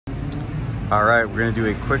All right, we're gonna do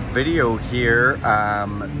a quick video here.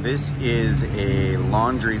 This is a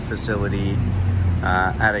laundry facility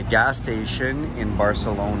at a gas station in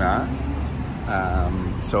Barcelona.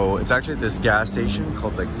 So it's actually this gas station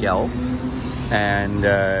called the Gulp, and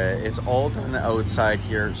it's all done outside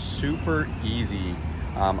here, super easy.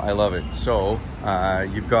 I love it. So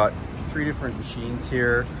you've got 3 different machines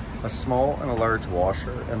here, a small and a large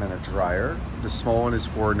washer, and then a dryer. The small one is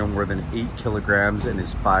for no more than 8 kilograms and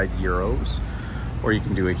is €5. Or you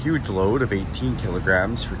can do a huge load of 18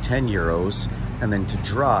 kilograms for €10, and then to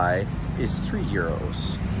dry is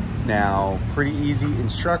 €3. Now, pretty easy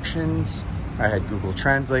instructions. I had Google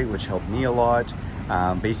Translate, which helped me a lot.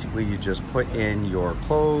 Basically, you just put in your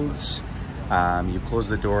clothes, you close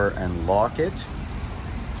the door and lock it.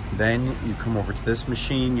 Then you come over to this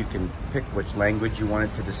machine. You can pick which language you want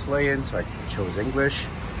it to display in, so I chose English.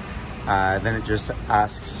 Then it just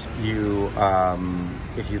asks you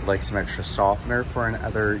if you'd like some extra softener for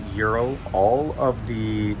another euro. All of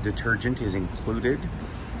the detergent is included,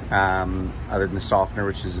 other than the softener,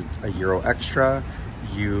 which is a euro extra.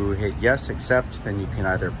 You hit yes, accept, then you can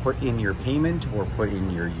either put in your payment or put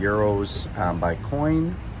in your euros by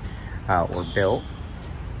coin or bill.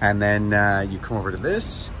 And then you come over to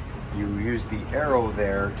this. You use the arrow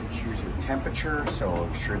there to choose your temperature, so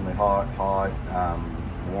extremely hot,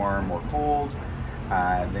 warm or cold.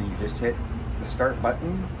 Then you just hit the start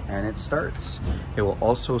button and it starts. It will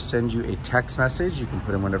also send you a text message. You can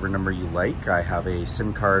put in whatever number you like. I have a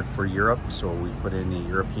SIM card for Europe, so we put in a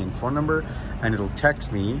European phone number and it'll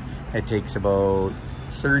text me. It takes about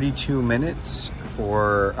 32 minutes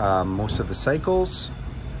for most of the cycles.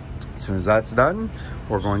 As soon as that's done,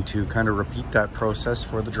 we're going to kind of repeat that process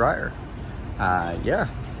for the dryer. Yeah,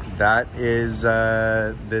 that is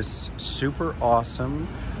this super awesome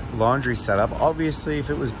laundry setup. Obviously, if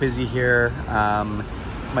it was busy here,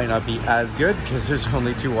 might not be as good because there's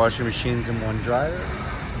only 2 washing machines and 1 dryer.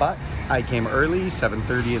 But I came early,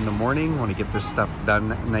 7:30 in the morning. Want to get this stuff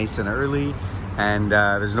done nice and early, and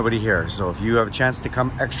there's nobody here. So if you have a chance to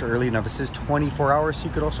come extra early, now this is 24 hours, so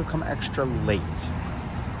you could also come extra late.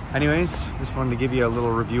 Anyways, just wanted to give you a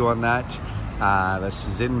little review on that. This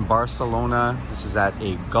is in Barcelona. This is at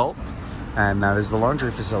a Gulp, and that is the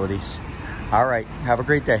laundry facilities. All right, have a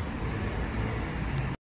great day.